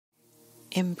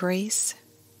Embrace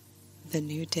the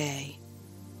new day.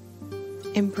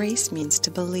 Embrace means to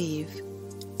believe,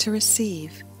 to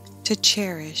receive, to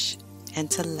cherish, and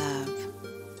to love.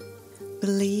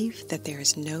 Believe that there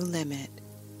is no limit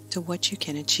to what you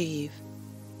can achieve.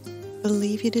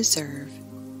 Believe you deserve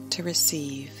to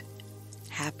receive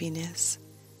happiness,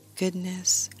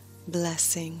 goodness,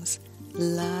 blessings,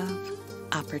 love,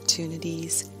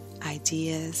 opportunities,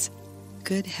 ideas,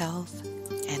 good health,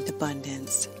 and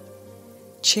abundance.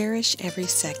 Cherish every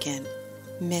second,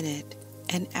 minute,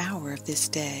 and hour of this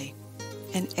day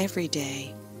and every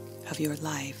day of your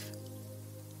life.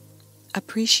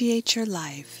 Appreciate your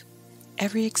life.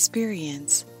 Every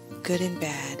experience, good and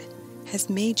bad,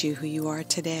 has made you who you are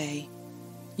today.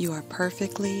 You are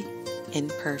perfectly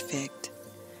imperfect.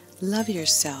 Love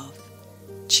yourself.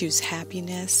 Choose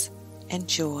happiness and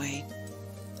joy.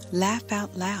 Laugh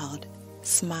out loud.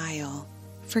 Smile.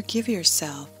 Forgive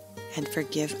yourself and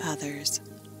forgive others.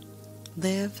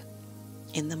 Live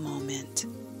in the moment.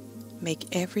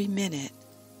 Make every minute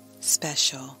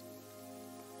special.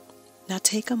 Now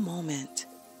take a moment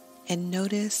and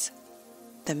notice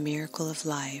the miracle of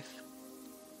life.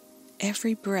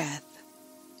 Every breath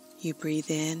you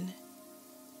breathe in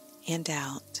and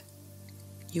out,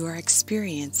 you are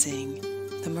experiencing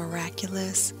the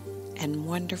miraculous and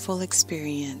wonderful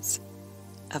experience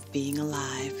of being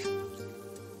alive.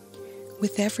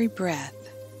 With every breath,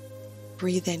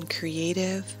 breathe in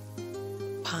creative,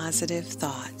 positive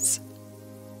thoughts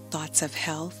of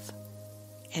health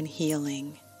and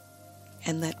healing,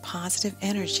 and let positive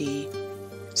energy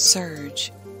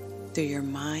surge through your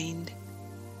mind,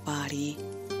 body,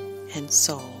 and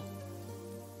soul.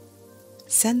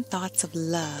 Send thoughts of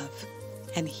love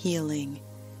and healing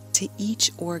to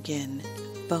each organ,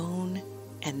 bone,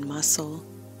 and muscle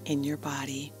in your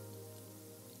body.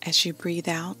 As you breathe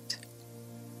out,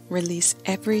 release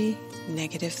every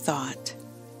negative thought.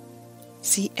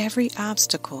 See every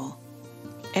obstacle,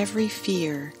 every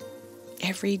fear,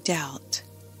 every doubt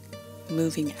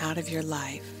moving out of your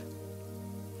life.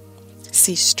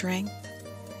 See strength,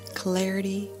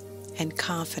 clarity, and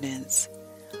confidence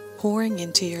pouring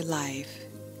into your life,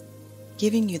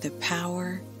 giving you the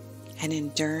power and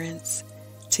endurance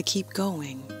to keep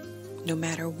going no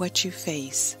matter what you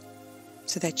face,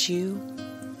 so that you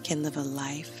can live a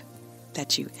life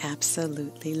that you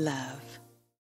absolutely love.